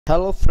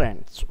Hello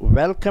friends,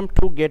 welcome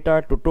to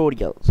Guitar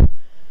Tutorials.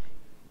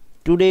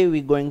 Today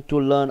we're going to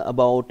learn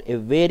about a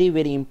very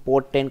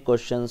important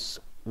questions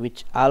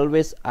which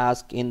always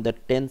ask in the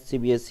 10th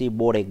cbse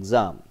board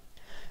exam,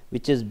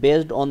 which is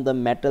based on the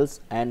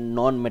metals and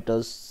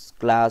non-metals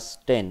class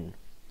 10.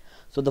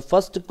 So the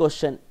first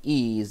question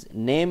is,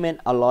 name an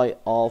alloy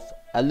of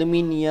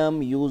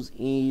aluminium used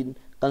in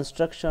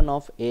construction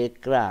of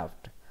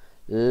aircraft,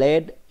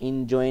 lead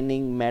in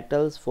joining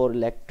metals for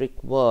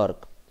electric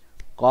work,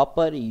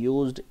 copper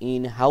used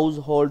in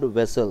household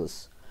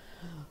vessels.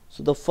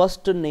 So the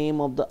first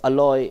name of the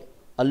alloy,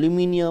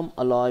 aluminium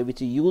alloy,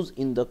 which is used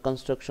in the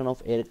construction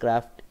of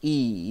aircraft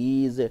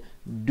is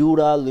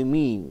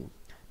duralumin.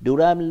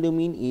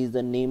 Duralumin is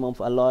the name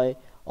of alloy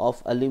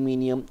of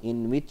aluminium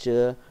in which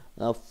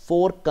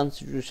four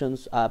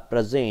constituents are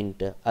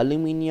present: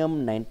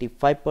 aluminium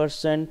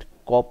 95%,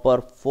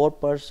 copper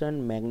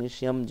 4%,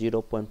 magnesium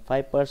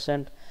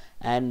 0.5%,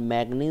 and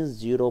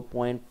manganese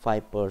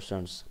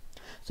 0.5%.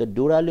 So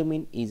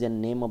duralumin is a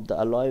name of the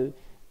alloy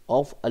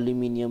of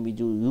aluminium which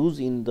you use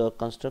in the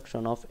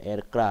construction of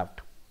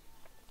aircraft.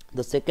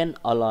 The second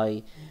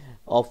alloy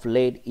of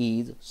lead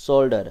is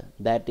solder,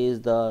 that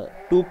is the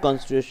two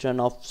constitution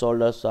of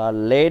solders are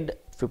lead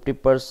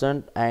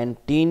 50% and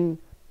tin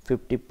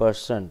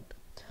 50%.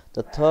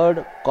 The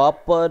third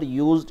copper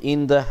used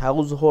in the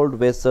household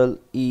vessel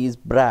is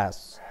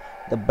brass.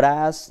 The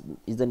brass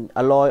is an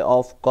alloy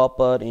of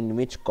copper in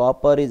which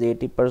copper is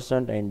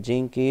 80% and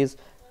zinc is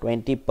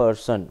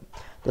 20%.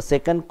 The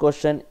second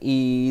question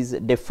is,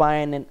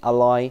 define an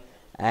alloy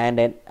and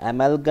an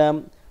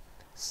amalgam.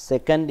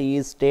 Second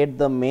is, state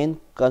the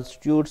main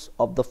constituents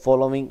of the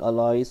following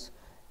alloys.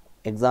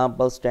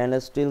 Example,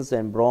 stainless steels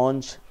and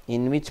bronze.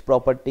 In which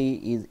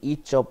property is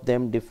each of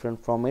them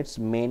different from its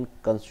main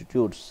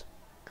constituents?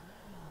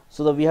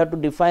 So we have to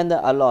define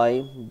the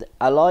alloy. The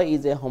alloy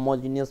is a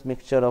homogeneous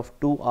mixture of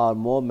two or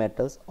more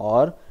metals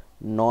or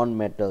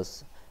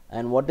non-metals.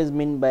 And what is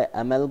meant by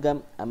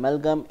amalgam?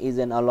 Amalgam is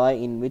an alloy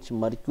in which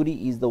mercury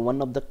is the one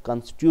of the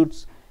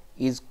constituents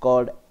is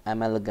called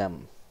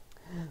amalgam.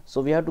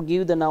 So we have to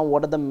give the now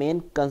what are the main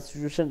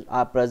constituents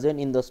are present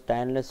in the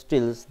stainless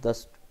steels. The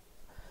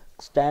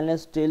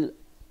stainless steel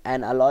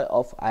an alloy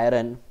of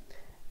iron,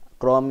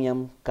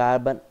 chromium,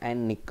 carbon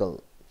and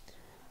nickel.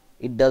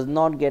 It does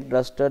not get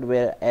rusted,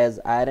 whereas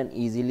iron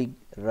easily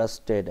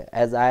rusted.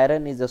 As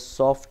iron is a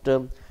soft,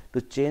 to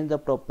change the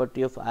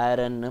property of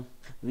iron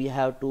we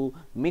have to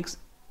mix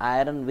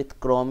iron with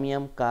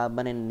chromium,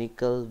 carbon and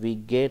nickel. We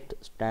get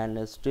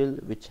stainless steel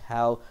which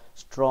have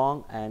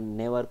strong and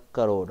never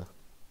corrode.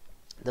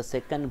 The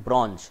second,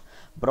 bronze.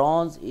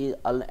 Bronze is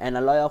an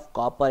alloy of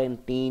copper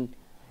and tin.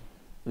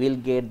 Will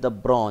get the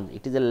bronze.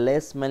 It is a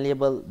less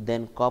malleable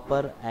than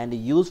copper and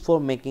used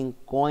for making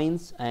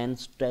coins and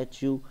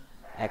statue,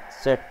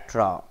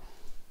 etc.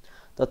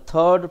 The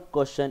third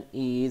question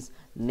is,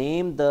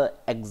 name the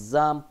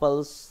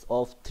examples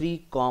of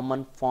three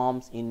common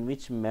forms in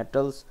which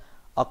metals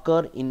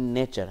occur in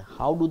nature.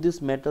 How do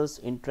these metals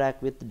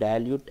interact with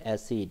dilute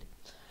acid?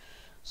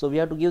 So we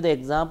have to give the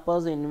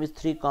examples in which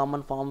three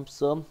common forms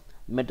of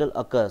metal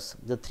occurs.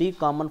 The three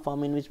common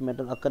forms in which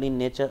metal occur in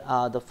nature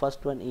are, the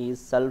first one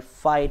is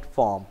sulfide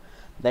form,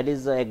 that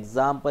is the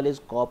example is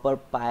copper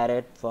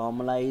pyrite,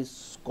 formula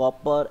is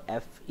copper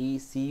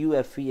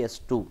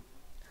FeCuFeS2.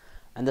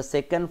 And the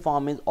second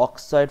form is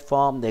oxide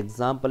form, the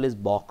example is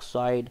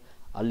bauxite,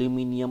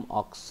 aluminium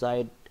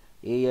oxide,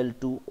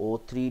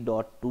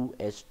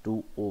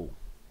 Al2O3.2H2O.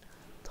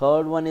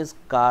 Third one is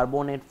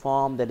carbonate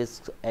form, that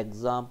is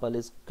example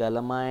is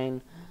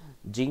calamine,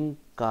 zinc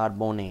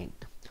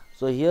carbonate.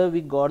 So here we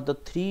got the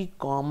three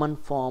common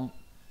form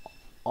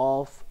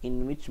of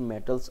in which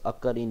metals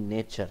occur in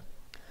nature.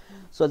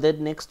 So the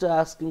next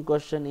asking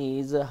question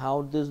is,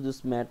 how does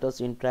this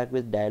metals interact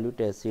with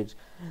dilute acids?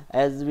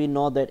 As we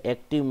know that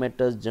active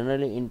metals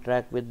generally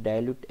interact with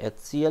dilute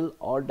HCl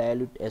or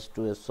dilute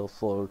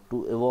H2SO4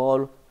 to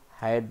evolve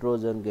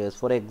hydrogen gas.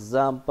 For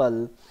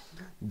example,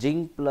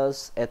 zinc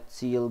plus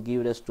HCl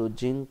gives us to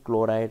zinc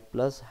chloride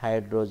plus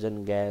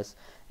hydrogen gas,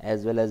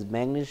 as well as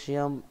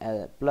magnesium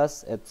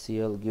plus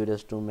HCl gives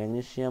us to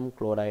magnesium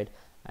chloride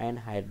and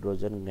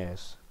hydrogen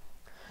gas.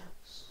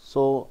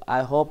 So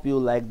I hope you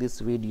like this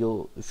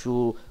video. If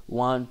you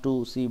want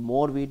to see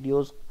more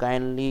videos,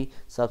 kindly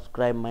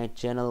subscribe my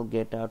channel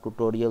Guitar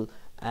Tutorial,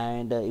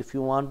 and if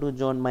you want to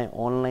join my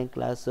online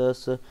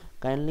classes,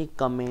 kindly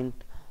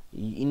comment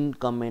in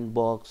comment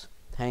box.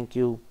 Thank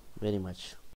you very much.